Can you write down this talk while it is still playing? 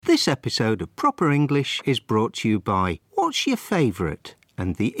This episode of Proper English is brought to you by What's Your Favourite?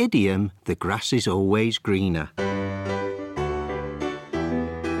 And the idiom, the grass is always greener.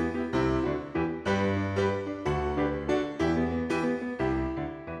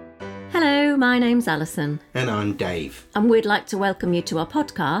 Hello, my name's Alison. And I'm Dave. And we'd like to welcome you to our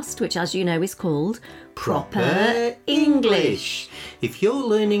podcast, which, as you know, is called Proper English. If you're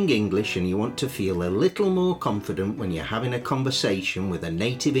learning English and you want to feel a little more confident when you're having a conversation with a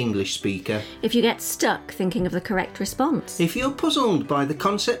native English speaker, If you get stuck thinking of the correct response, if you're puzzled by the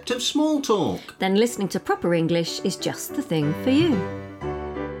concept of small talk, then listening to Proper English is just the thing for you.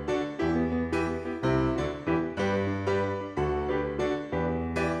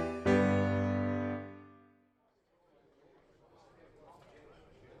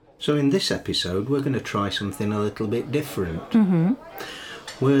 so in this episode we're going to try something a little bit different.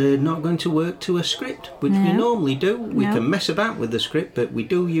 We're not going to work to a script, which we normally do. We can mess about with the script, but we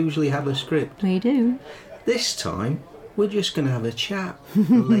do usually have a script. We do. This time we're just going to have a chat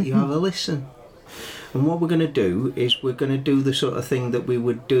and let you have a listen. And what we're going to do is we're going to do the sort of thing that we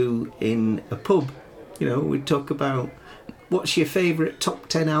would do in a pub. You know, we'd talk about what's your favourite top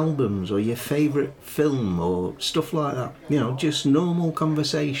 10 albums or your favourite film or stuff like that. You know, just normal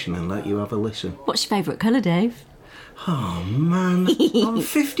conversation and let you have a listen. What's your favourite colour, Dave? Oh man, I'm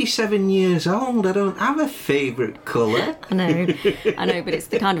 57 years old. I don't have a favourite colour. I know, but it's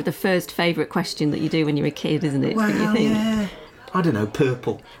the kind of the first favourite question that you do when you're a kid, isn't it? When you Well, think, yeah. I don't know,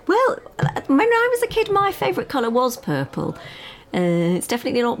 purple. Well, when I was a kid, my favourite colour was purple. It's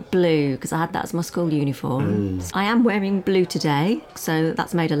definitely not blue, because I had that as my school uniform. I am wearing blue today, so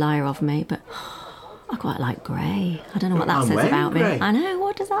that's made a liar of me, but I quite like grey. I don't know what that I'm says wearing about grey. me. I know,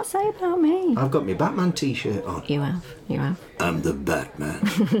 what does that say about me? I've got my Batman t-shirt on. You have. I'm the Batman.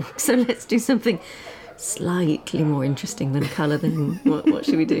 So let's do something slightly more interesting than colour then. What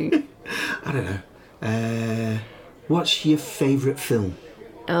should we do? I don't know. What's your favourite film?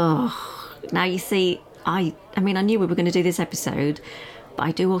 Oh, now you see, I mean, I knew we were going to do this episode, but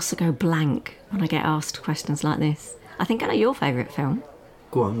I do also go blank when I get asked questions like this. I think I know your favourite film.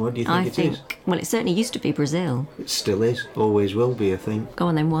 Go on, what do you think it is? Well, it certainly used to be Brazil. It still is. Always will be, I think. Go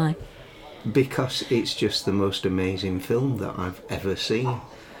on then, why? Because it's just the most amazing film that I've ever seen.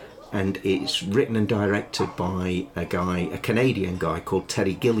 And it's written and directed by a Canadian guy called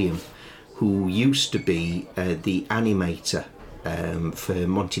Terry Gilliam, who used to be the animator for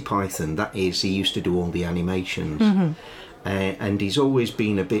Monty Python. That is, he used to do all the animations. And he's always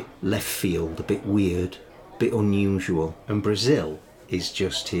been a bit left field, a bit weird, a bit unusual. And Brazil is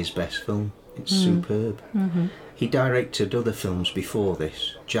just his best film. It's superb. He directed other films before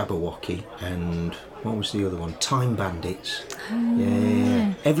this, Jabberwocky, and what was the other one? Time Bandits.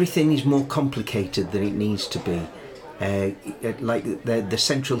 Yeah. Everything is more complicated than it needs to be. Like the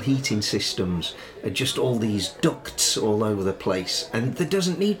central heating systems are just all these ducts all over the place, and there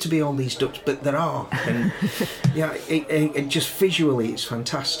doesn't need to be all these ducts, but there are. And yeah, it just visually it's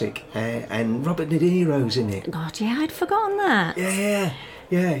fantastic. And Robert De Niro's in it. God, yeah, I'd forgotten that.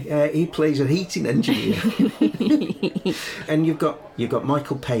 Yeah, he plays a heating engineer. And you've got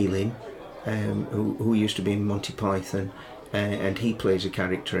Michael Palin, who used to be in Monty Python. And he plays a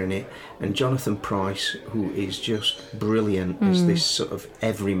character in it, and Jonathan Pryce, who is just brilliant as this sort of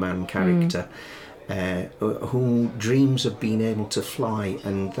everyman character, who dreams of being able to fly,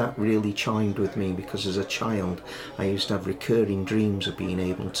 and that really chimed with me because as a child I used to have recurring dreams of being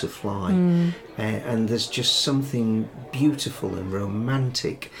able to fly, and there's just something beautiful and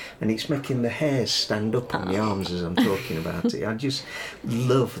romantic, and it's making the hairs stand up on my arms as I'm talking about it. I just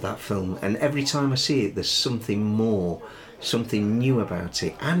love that film, and every time I see it there's something new about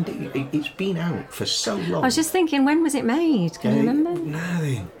it, and it's been out for so long. I was just thinking, when was it made? Can you remember?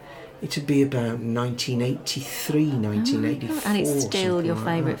 No, it'd be about 1983, 1984. And it's still your like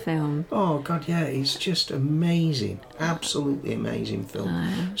favourite that. film. Oh, God, yeah, it's just amazing. Absolutely amazing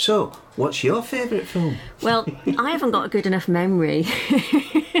film. So, what's your favourite film? Well, I haven't got a good enough memory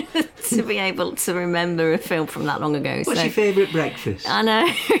to be able to remember a film from that long ago. What's so your favourite breakfast? I know.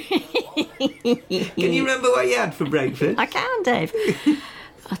 Can you remember what you had for breakfast? I can, Dave.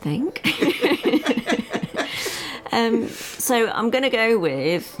 I think. So I'm going to go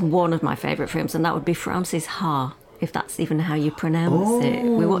with one of my favourite films, and that would be Frances Ha, if that's even how you pronounce it.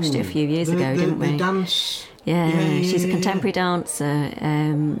 We watched it a few years ago, didn't we? The dance. Yeah, she's a contemporary dancer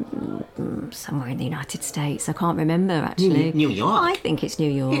somewhere in the United States. I can't remember, actually. New York. I think it's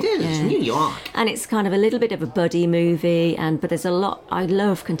New York. It is, yeah. New York. And it's kind of a little bit of a buddy movie, but there's a lot. I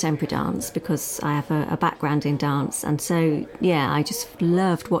love contemporary dance because I have a background in dance, and so, yeah, I just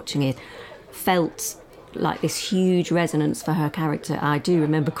loved watching it. Felt like this huge resonance for her character. I do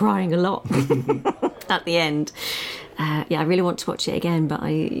remember crying a lot at the end. I really want to watch it again, but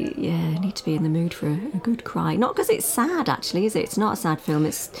I need to be in the mood for a good cry. Not because it's sad, actually, is it? It's not a sad film.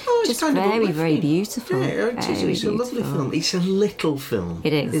 It's just very, very beautiful. Yeah, it's a lovely film. It's a little film.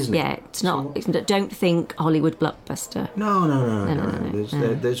 It is. Isn't yeah, it? it's not. Don't think Hollywood blockbuster. No.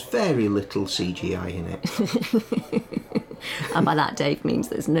 There's very little CGI in it. And by that, Dave means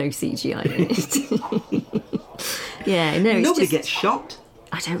there's no CGI in it. Yeah, no. Nobody gets shot.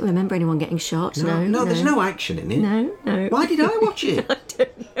 I don't remember anyone getting shot. No, there's no action in it. No. Why did I watch it? I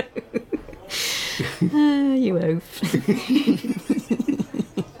don't know. You oaf.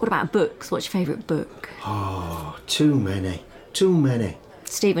 What about books? What's your favourite book? Oh, too many.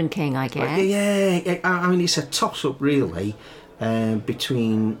 Stephen King, I guess. Yeah. I mean, it's a toss-up, really,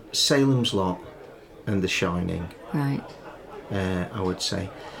 between Salem's Lot and The Shining. Right. I would say.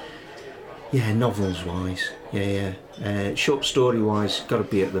 Yeah, novels-wise. Yeah. Short story-wise, got to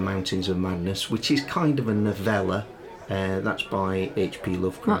be at The Mountains of Madness, which is kind of a novella. That's by H.P.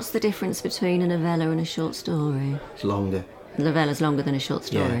 Lovecraft. What's the difference between a novella and a short story? It's longer. A novella's longer than a short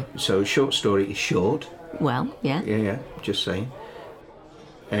story. Yeah. So a short story is short. Well, yeah. Yeah. Just saying.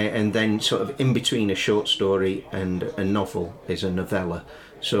 And then sort of in between a short story and a novel is a novella.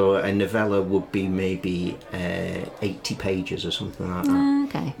 So a novella would be maybe 80 pages or something like that.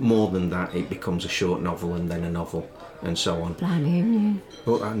 Okay. More than that, it becomes a short novel and then a novel and so on. Blimey.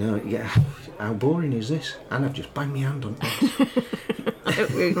 Well, I know, yeah. How boring is this? And I've just banged my hand on it. I hope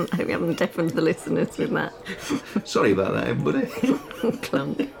we haven't deafened the listeners with that. Sorry about that, everybody.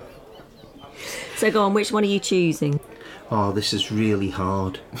 Clunk. So go on, which one are you choosing? Oh, this is really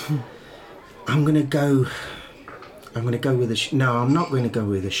hard. I'm going to go with no, I'm not going to go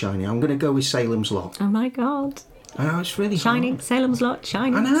with The Shining. I'm going to go with Salem's Lot. Oh my God. I know, it's really Shining, hard. Salem's Lot,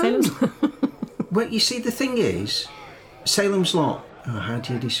 Shining, I know. Salem's Lot. Well, you see, the thing is, Salem's Lot, how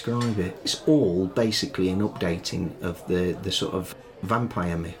do you describe it? It's all basically an updating of the sort of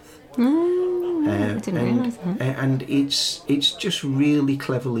vampire myth. I didn't realise that. And it's just really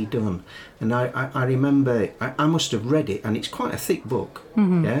cleverly done. And I remember, I must have read it, and it's quite a thick book,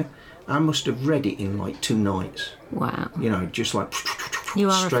 yeah? I must have read it in like 2 nights. Wow. You know, just like You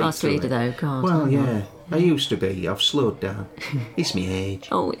are a straight fast through reader it. though, God. Well, yeah. I used to be. I've slowed down. It's my age.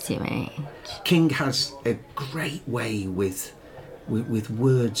 Oh, it's your age. King has a great way with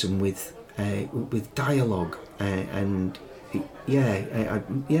words and with dialogue, and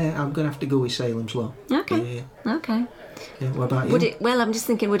I'm gonna have to go with Salem's Lot. Okay. Yeah. Okay. Yeah. What about you? Well, I'm just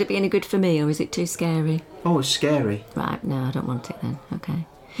thinking, would it be any good for me, or is it too scary? Oh, it's scary. Right. No, I don't want it then. Okay.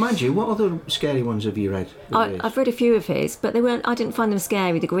 Mind you, what other scary ones have you read? I've read a few of his, but they weren't. I didn't find them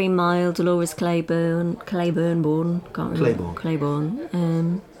scary. The Green Mile, Dolores Claiborne, can't remember. Claiborne,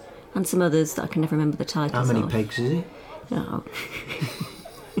 and some others that I can never remember the titles. How many of. pegs is it? Oh.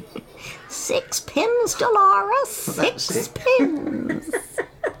 6 pins, Dolores. 6 pins.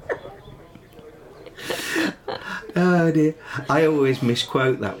 Oh dear. I always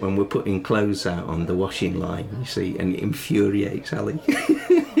misquote that when we're putting clothes out on the washing line, you see, and it infuriates Ali.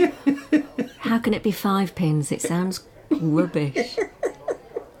 How can it be 5 pins? It sounds rubbish.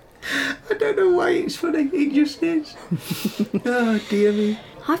 I don't know why it's funny, it just is. Oh dear me.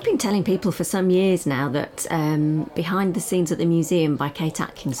 I've been telling people for some years now that Behind the Scenes at the Museum by Kate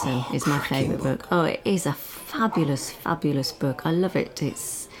Atkinson is my favourite book. Oh, it is a fabulous, fabulous book. I love it.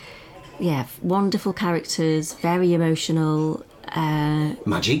 It's, wonderful characters, very emotional.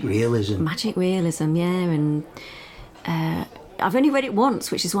 Magic realism. And I've only read it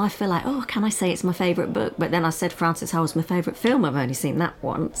once, which is why I feel like, can I say it's my favourite book? But then I said Frances Ho's my favourite film. I've only seen that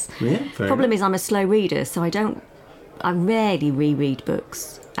once. Yeah, fair Problem enough. is I'm a slow reader, so I rarely reread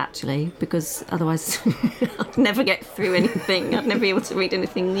books, actually, because otherwise I'd never get through anything. I'd never be able to read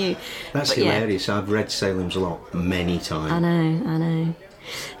anything new. That's hilarious. I've read Salem's Lot many times. I know.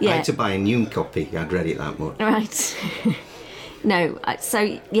 I had to buy a new copy. I'd read it that much. Right. No, so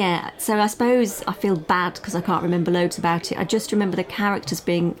I suppose I feel bad because I can't remember loads about it. I just remember the characters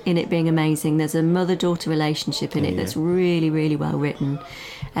being amazing. There's a mother-daughter relationship in it that's really, really well written.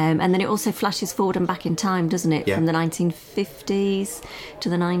 And then it also flashes forward and back in time, doesn't it? Yeah. From the 1950s to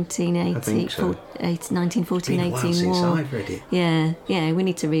the 1980s, I think so. 1914-18 It's been a while since I've read it. Yeah, we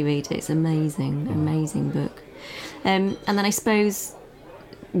need to reread it. It's amazing, amazing book. And then I suppose,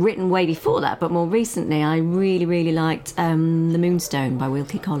 written way before that, but more recently, I really, really liked The Moonstone by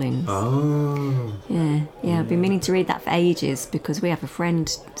Wilkie Collins. Oh. Yeah, I've been meaning to read that for ages because we have a friend,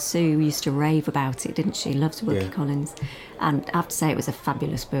 Sue, who used to rave about it, didn't she? Loves Wilkie Collins. And I have to say it was a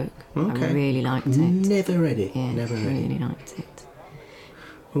fabulous book. Okay. I really liked it. Never read it. Yeah, Never read really it. liked it.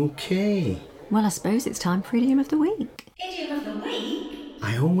 Okay. Well, I suppose it's time for Idiom of the Week. Idiom of the week?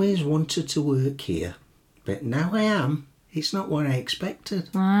 I always wanted to work here, but now I am. It's not what I expected.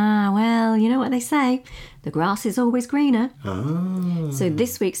 Ah, well, you know what they say. The grass is always greener. Ah. So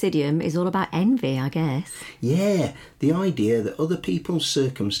this week's idiom is all about envy, I guess. Yeah, the idea that other people's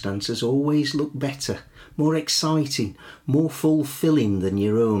circumstances always look better, more exciting, more fulfilling than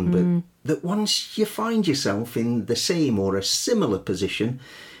your own, but that once you find yourself in the same or a similar position,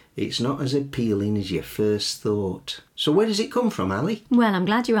 it's not as appealing as you first thought. So where does it come from, Ali? Well, I'm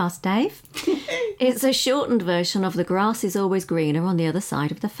glad you asked, Dave. It's a shortened version of the grass is always greener on the other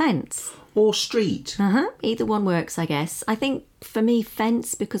side of the fence. Or street? Either one works, I guess. I think, for me,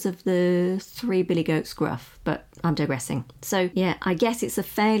 fence because of the three billy goats gruff, but I'm digressing. So, yeah, I guess it's a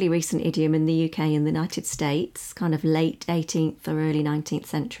fairly recent idiom in the UK and the United States, kind of late 18th or early 19th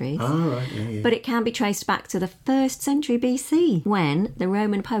centuries. Oh, right, yeah. But it can be traced back to the 1st century BC, when the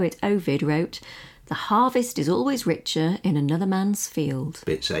Roman poet Ovid wrote, "The harvest is always richer in another man's field."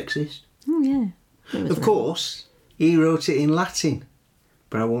 Bit sexist. Oh, yeah. It was Of course, he wrote it in Latin,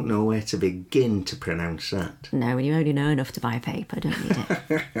 but I won't know where to begin to pronounce that. No, you only know enough to buy a paper, don't need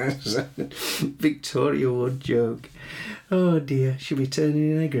it? Victoria Wood joke. Oh dear, she'll be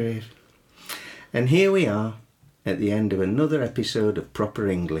turning in her grave. And here we are, at the end of another episode of Proper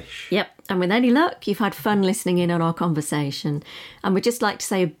English. Yep, and with any luck, you've had fun listening in on our conversation. And we'd just like to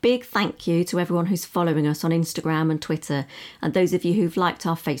say a big thank you to everyone who's following us on Instagram and Twitter, and those of you who've liked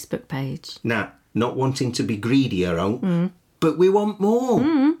our Facebook page. Now, not wanting to be greedy, but we want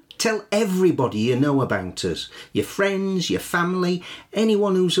more. Tell everybody you know about us. Your friends, your family,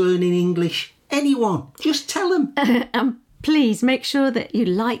 anyone who's learning English. Anyone. Just tell them. Please make sure that you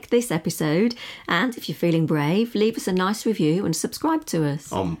like this episode, and if you're feeling brave, leave us a nice review and subscribe to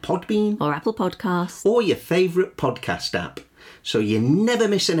us. On Podbean. Or Apple Podcasts. Or your favourite podcast app, so you never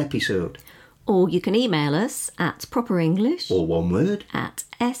miss an episode. Or you can email us at properenglish, Or one word, at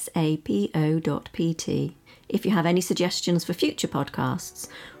sapo.pt if you have any suggestions for future podcasts,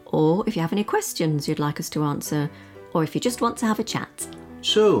 or if you have any questions you'd like us to answer, or if you just want to have a chat.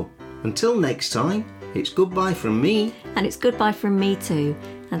 So, until next time, it's goodbye from me. And it's goodbye from me too.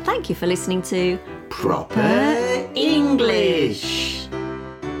 And thank you for listening to Proper English.